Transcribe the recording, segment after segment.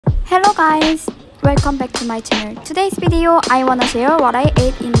Hello guys, welcome back to my channel. Today's video I wanna share what I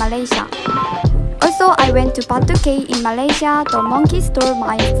ate in Malaysia. Also I went to Batu in Malaysia. The monkey stole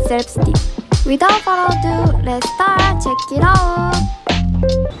my self-stick. Without further ado, let's start. Check it out.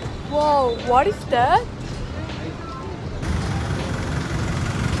 Whoa, what is that?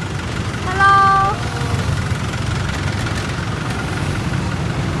 Hello.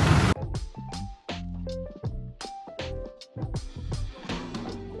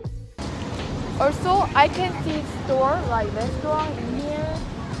 Also, I can see store like restaurant in here.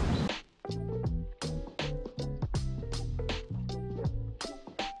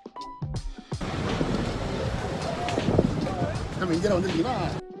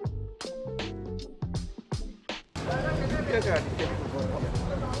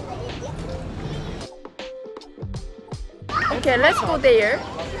 Okay, let's go there.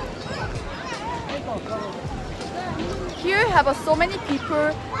 Here have so many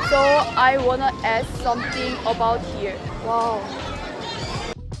people, so I wanna ask something about here. Wow.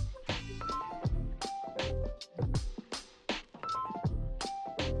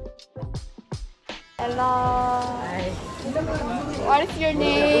 Hello. Hi. What is your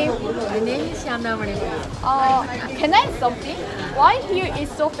name? My name is Shandamani. Can I ask something? Why here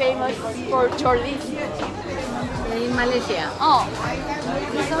is so famous for tourists? In Malaysia. Oh.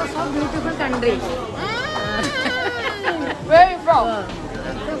 It's so beautiful country. Where are you from?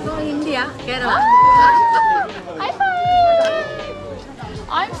 From India, Kerala. High five!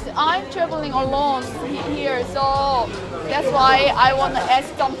 I'm traveling alone here, so that's why I want to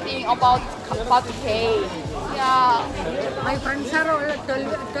ask something about Batu. Yeah. My friends are all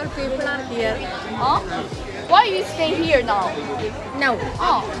 12 people are here. Huh? Why you stay here now? No.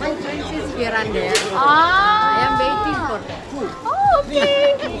 Oh. My friends is here and there. Ah. I am waiting for them. Oh,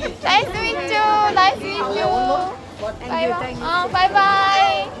 okay. Nice to meet you. Nice to meet you. Thank you. Thank you. Bye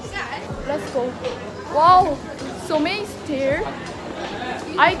bye. Let's go. Wow, so many stairs.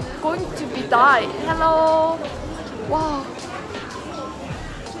 I'm going to be die. Hello. Wow.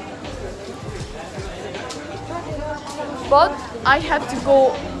 But I have to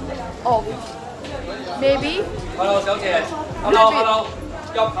go up. Maybe. Hello，小姐。Hello，Hello，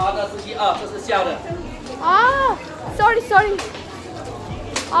 要爬的是1、2，这是下的。Ah, sorry.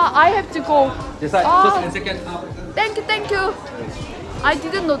 I have to go. This side, Ah. first and second up. Thank you. I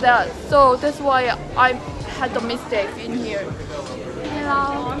didn't know that, so that's why I had a mistake in here.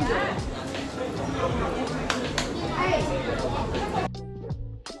 Hello.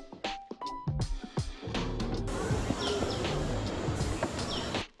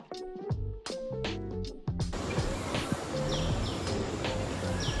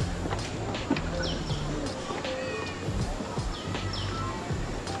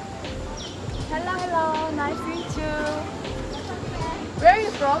 Hello, nice to meet you. Where are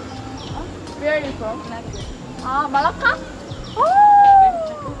you from? Where are you from? Malacca? Oh!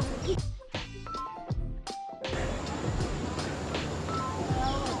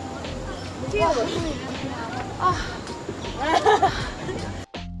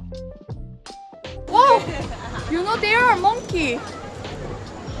 Whoa! You know there are monkey.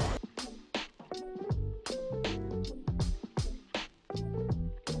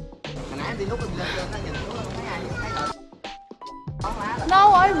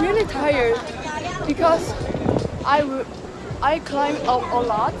 Now I'm really tired because I climbed up a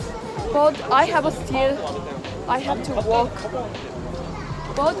lot, but I have to walk.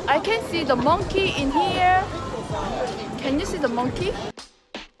 But I can see the monkey in here. Can you see the monkey?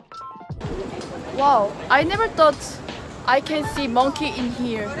 Wow, I never thought I can see monkey in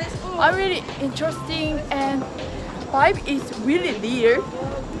here. I'm really interesting and vibe is really real.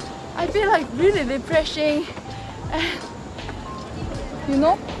 I feel like really refreshing. And you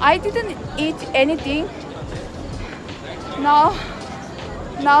know, I didn't eat anything. Now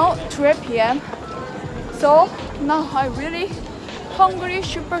 12 p.m. So now I'm really hungry,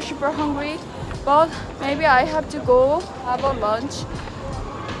 super hungry. But maybe I have to go have a lunch.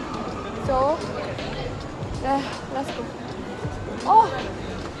 So let's go. Oh,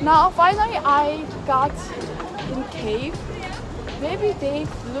 now finally I got in cave. Maybe they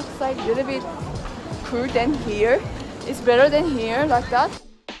looks like a little bit cool than here. It's better than here, like that.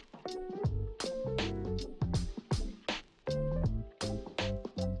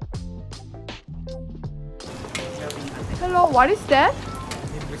 Hello, what is that?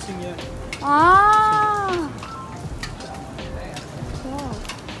 Ah. Wow.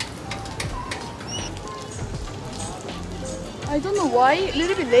 I don't know why, a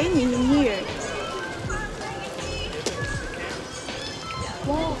little bit raining in here.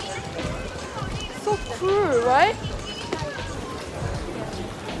 Wow. So cool, right?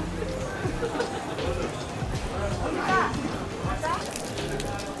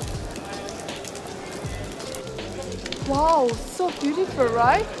 Wow, so beautiful,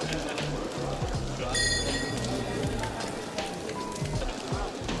 right?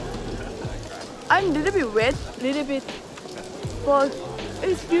 I'm a little bit wet, but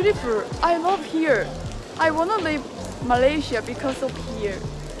it's beautiful. I love here. I wanna leave Malaysia because of here.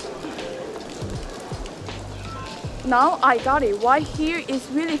 Now I got it. Why here is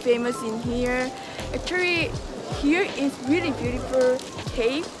really famous in here? Actually, here is really beautiful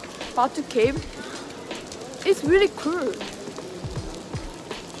cave, Batu cave. It's really cool.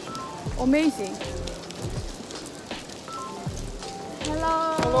 Amazing.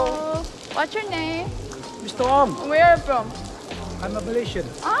 Hello. Hello. What's your name? Mr. Om, Where are you from? I'm a Malaysian.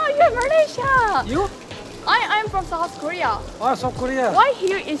 Ah, you're Malaysia. You? I'm from South Korea. Oh, South Korea. Why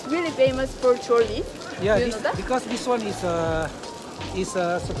here is really famous for tourists? Yeah, Do you know that? because this one is a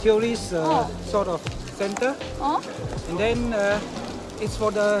tourist sort of center, Oh, and then it's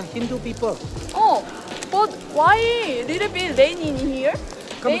for the Hindu people. oh, but why little bit rainy in here?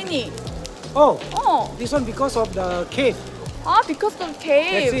 Come- Rainy. Oh, Oh, this one because of the cave. because of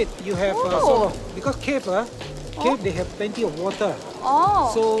cave. That's it. You have Oh. sort of because cave they have plenty of water. Oh,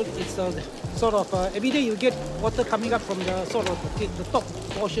 So it's sort of every day you get water coming up from the sort of the top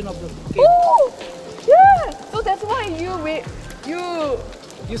portion of the cave. oh, yeah. So that's why you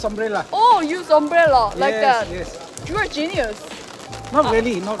Use umbrella. use umbrella like Yes, that. Yes. You are genius. Not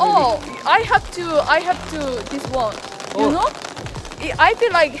really. Not Oh, really. I have to this one. You Oh. know, I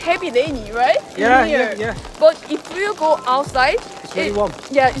feel like heavy rainy, right? In Yeah, here. yeah, yeah. But if you go outside, It's very warm.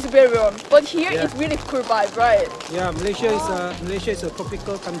 Yeah, it's very warm. But here Yeah. it's really cool vibe, right? Yeah, Malaysia is a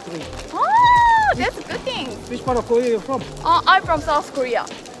tropical country. Ah, that's a good thing. Which part of Korea are you from? I'm from South Korea.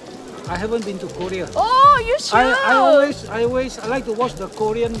 I haven't been to Korea. Oh, you should. I like to watch the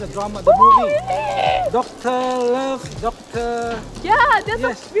drama, the movie. Really? Doctor Love, Doctor. Yeah, that's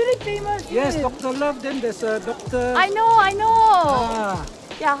Yes. a really famous. Yes, film. Doctor Love. Then there's a Doctor. I know. Ah,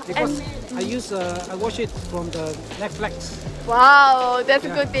 Yeah, because and I watch it from the Netflix. wow, that's a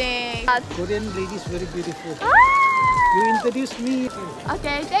Yeah. good thing. Korean ladies very beautiful. Ah! You introduced me.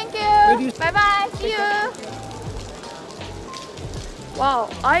 Okay, thank Maybe you. you- Bye bye. See you. Wow,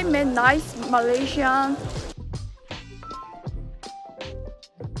 I met nice Malaysian.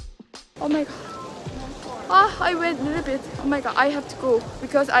 Oh my god. I wait a little bit. Oh my god, I have to go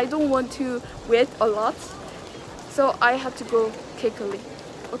because I don't want to wait a lot. So I have to go quickly.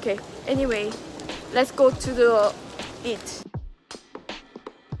 Okay, anyway, let's go to the eat.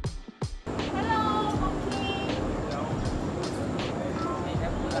 Hello, monkey.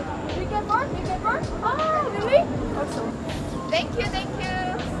 We can work? Ah, really? Awesome. Thank you.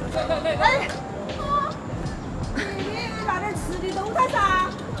 哪点吃的动态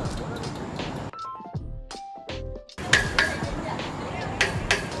噻？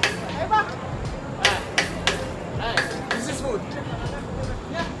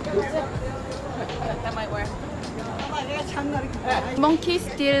 Monkey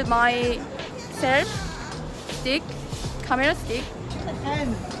steal my camera stick.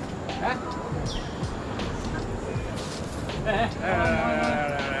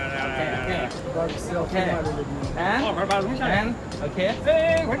 And okay.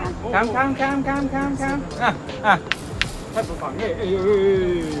 Come.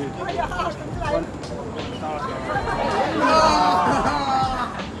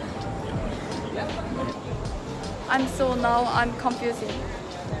 I'm confusing.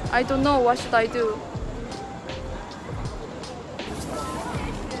 I don't know what should I do.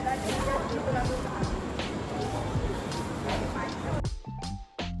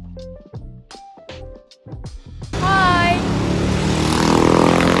 Hi.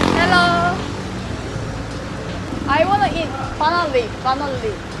 Hello. I wanna eat banana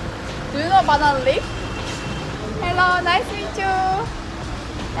leaf. Do you know banana leaf? Hello, nice to meet you.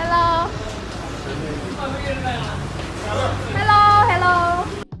 Hello. Hello.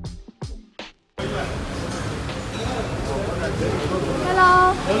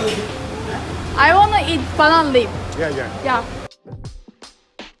 Hello. I wanna eat banana leaf. Yeah.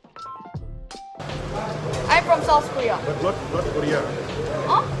 I'm from South Korea. But not Korea.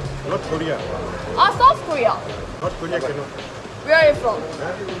 Huh? Not Korea. South Korea. Not Korea cannot. Where are you from?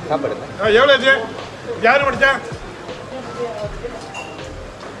 எவ்வளோ இது யார் படிச்சா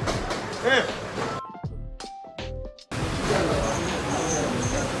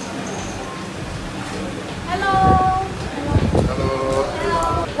Hello.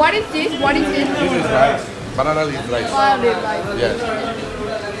 Hello. What is this? This is rice. Banana leaf rice. Banana leaf rice. Yes.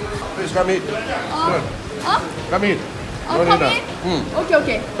 Please come eat. Come on. Huh? Come eat. Oh, No come need in? now.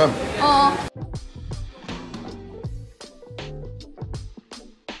 Okay. Come.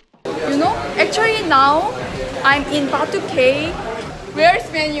 You know, actually now I'm in Batu K.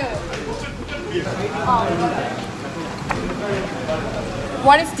 Where's menu? Oh.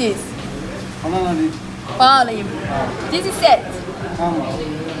 What is this? Banana leaf. Banana leaf. This is set.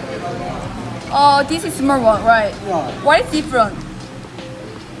 Oh, this is small one, right? Yeah. What is different?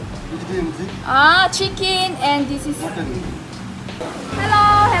 Vegetarian chicken. Ah, chicken and this is... Mutton.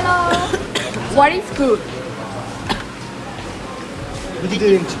 Hello. What is good?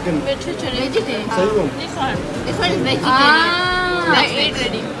 Vegetarian chicken. Vegetarian. Saivam. This one is vegetarian. Ah, I ate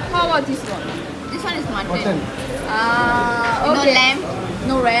already. how about this one? This one is mutton. Mutton. Ah, No okay. lamb.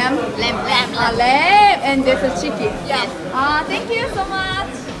 No lamb. Lamb. Lamb and there's a chicken. Yes. Ah, thank you so much.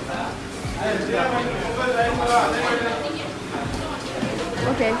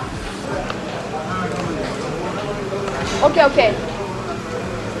 Okay. Okay.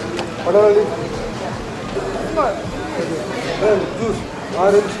 Banana leaf. Small. Juice.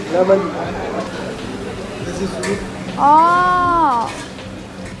 Orange. Lemon. This is sweet. Ah.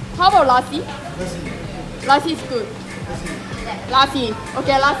 How about lassi? Lassi is good. Lassi.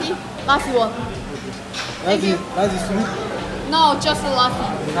 Okay, lassi. Lassi one. Lassi sweet. No, just a lassi.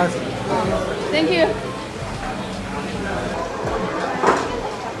 Lassi. Thank you.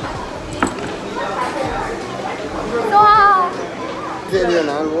 Wow. Vegetarian.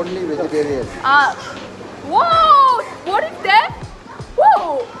 Only vegetarian. Wow. What is that?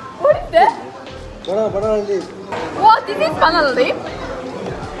 Whoa. What is that? Banana leaf. Wow, this is banana leaf.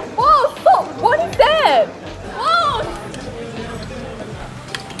 Wow, so what is that? Wow.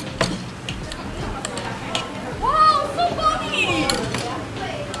 Wow, so funny.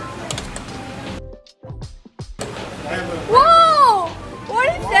 Wow, what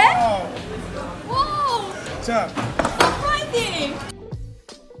is that? Wow, surprising.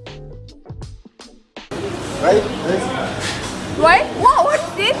 Right? Right? Wow, what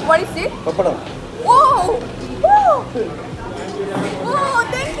is this? What is this? Papadam. Whoa! Whoa! Whoa,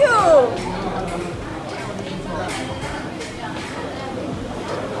 thank you!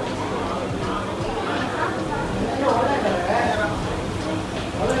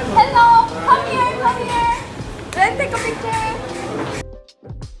 Hello! Come here! Let's take a picture!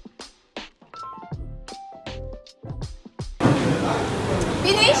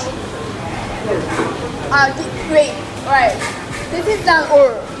 Finish? Wait. Right. This is done or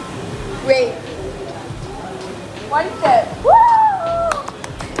wait. What is that? Woo!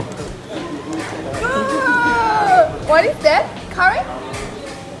 Good. What is that? Curry?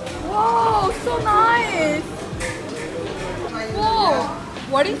 Whoa, so nice. Whoa.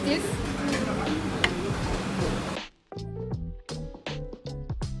 What is this?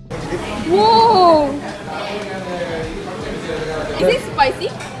 Whoa. Is it spicy?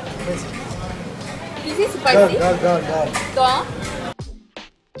 Is it spicy? Dal.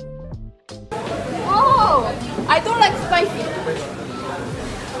 Oh, I don't like spicy.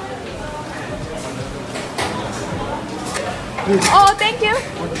 Oh, thank you.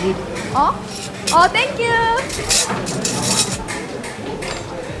 Oh, thank you.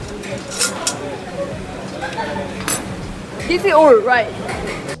 This is all right.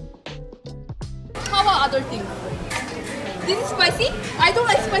 How about other things? This is spicy? I don't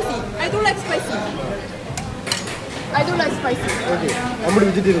like spicy. I don't like spicy. Okay. I'm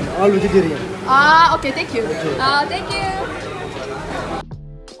vegetarian. All vegetarian. Ah, okay, thank you. Thank you.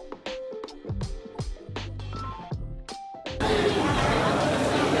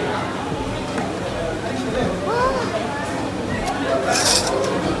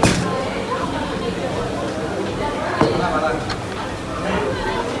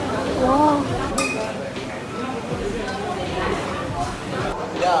 Wow.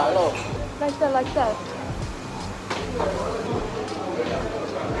 Yeah, hello. Like that.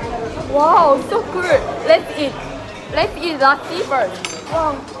 Wow, so good. Let's eat lassi first.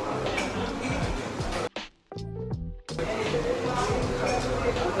 Wow.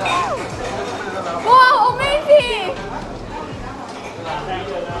 Wow, amazing.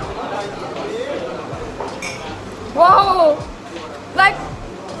 Wow. Like,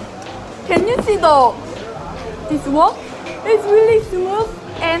 can you see this one? It's really smooth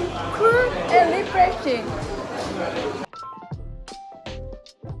and cool and refreshing.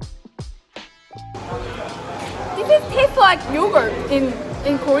 This tastes like yogurt in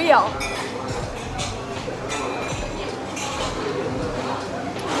Korea.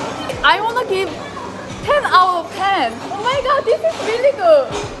 I wanna give 10 out of 10. Oh my god, this is really good.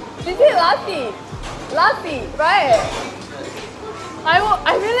 This is lassi, right?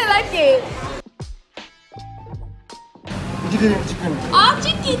 I really like it. Vegetarian chicken. Oh,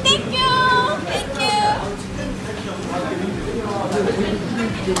 chicken, thank you.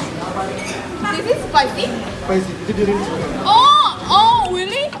 This is spicy? Spicy. Itu dia rinse. Oh,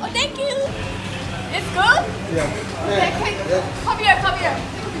 really? Oh, thank you. It's good? Yeah. Okay, come here.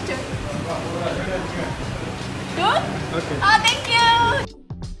 Take a picture. Good? Okay. Thank you.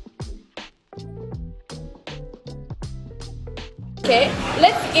 Okay,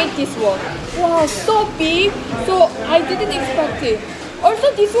 let's eat this one. Wow, so big. So I didn't expect it.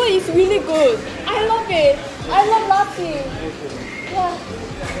 Also, this one is really good. I love it. I love lassi. Yeah.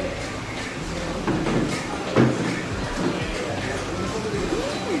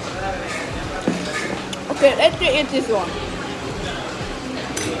 Okay, let's eat this one.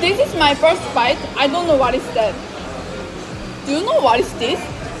 This is my first bite. I don't know what is that. Do you know what is this?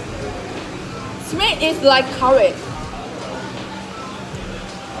 Smell is like curry.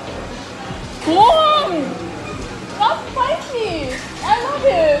 Wow! That's spicy! I love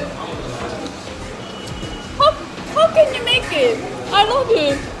it! How can you make it? I love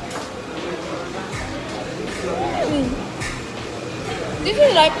it! This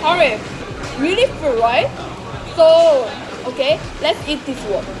is like curry. Really full, right? So, okay, let's eat this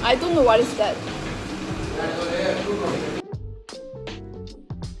one. I don't know what is that.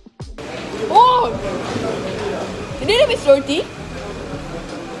 Oh! A little bit salty.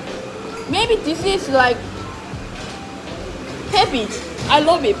 Maybe this is like cabbage. I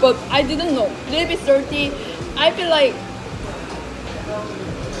love it, but I didn't know. A little bit salty. I feel like...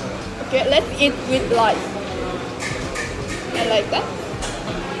 Okay, let's eat with rice. I like that.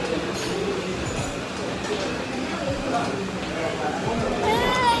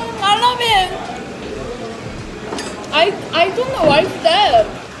 I love it. I don't know what is that.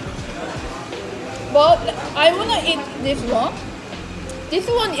 But I wanna eat this one. This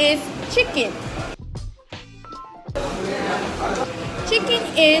one is chicken. Chicken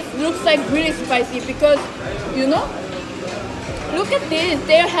looks like really spicy because, you know, look at this.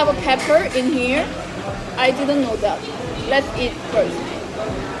 They have a pepper in here. I didn't know that. Let's eat first.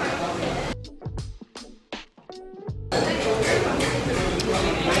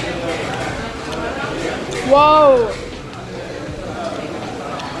 Wow,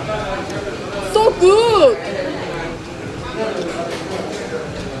 so good.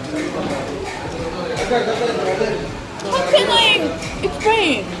 How can I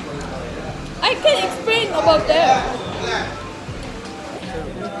explain? I can't explain about that.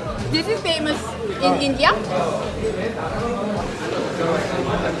 This is famous in India.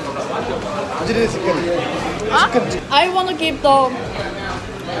 I want to give the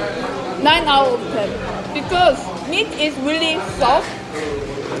 9 out of 10 because meat is really soft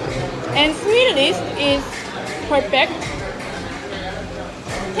and sweetness is perfect.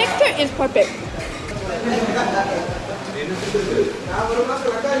 Texture is perfect.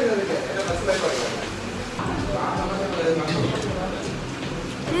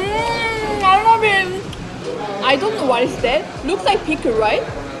 I love it. I don't know what is that. Looks like pickle, right?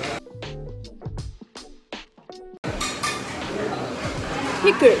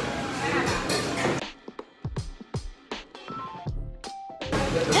 Pickle.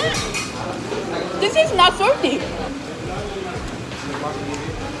 This is not salty.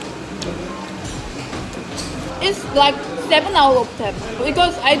 It's like 7 out of 10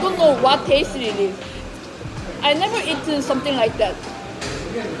 because I don't know what taste it is. I never eaten something like that.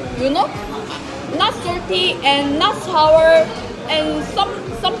 You know? Not salty and not sour and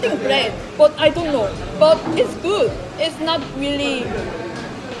something bland, but I don't know. But it's good. It's not really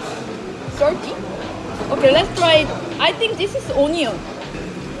salty. Okay, let's try it. I think this is onion.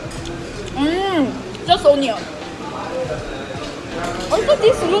 Just onion. Also,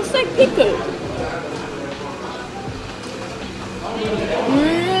 this looks like pickle.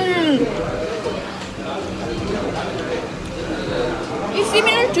 It's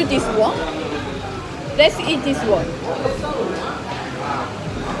similar to this one. Let's eat this one.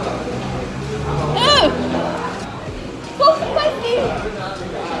 So spicy!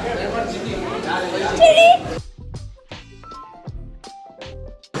 Chili!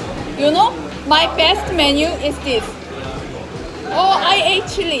 You know, my best menu is this. Oh, I ate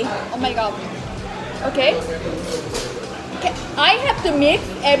chili. Oh my god. Okay. I have to mix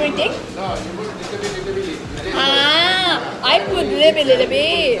everything. I put little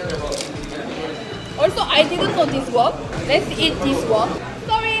bit. Also, I didn't know this one. Let's eat this one.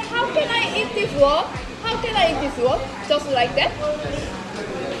 Sorry, how can I eat this one? How can I eat this one? Just like that?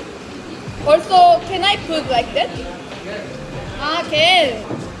 Also, can I put like that? Okay.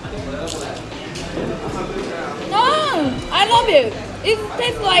 I love it. It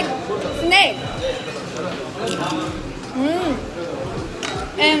tastes like snack.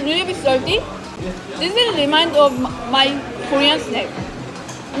 And a little bit salty. This is remind of my Korean snack.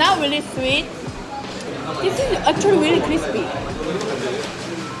 Not really sweet, This is actually really crispy.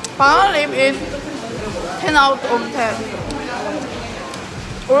 Banana leaf is 10 out of 10.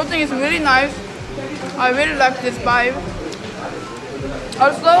 Everything is really nice. I really like this vibe.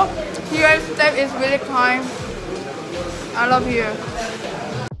 Also, here staff is really kind. I love here.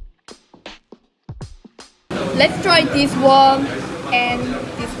 Let's try this one and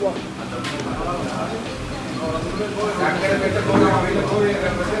this one.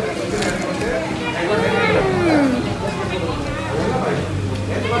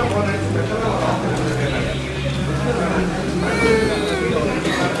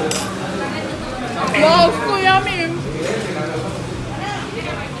 Wow, so yummy!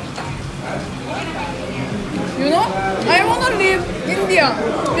 You know, I wanna leave India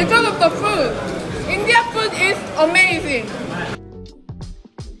because of the food. Indian food is amazing.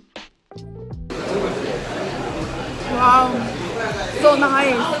 Wow, so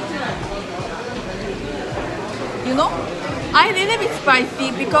nice. You know, I little bit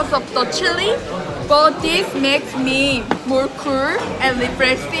spicy because of the chili, but this makes me more cool and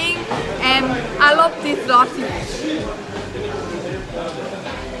refreshing, and I love this lassi.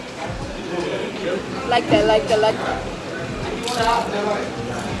 Like that.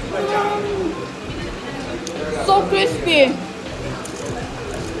 So crispy.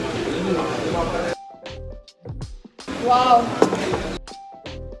 Wow.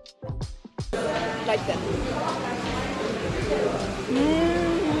 Like that.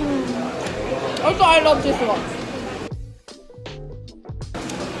 Also, I love this one.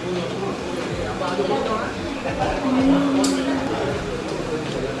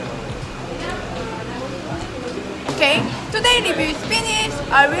 Okay, today review is finished.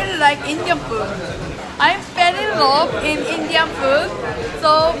 I really like Indian food. I'm very love in Indian food,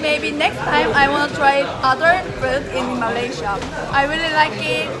 so maybe next time I want to try other food in Malaysia. I really like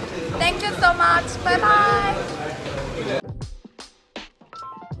it. Thank you so much. Bye bye.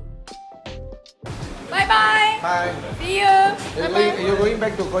 Bye bye. Bye. See you. You're going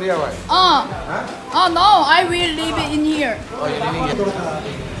back to Korea, right? Huh? Huh? Oh no, I will leave it in here. Oh, you're leaving it.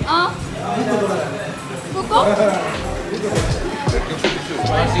 Coco?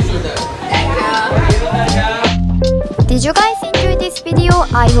 Thank you. Did you guys enjoy this video?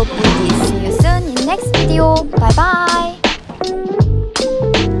 I hope you did. See you soon in next video. Bye bye.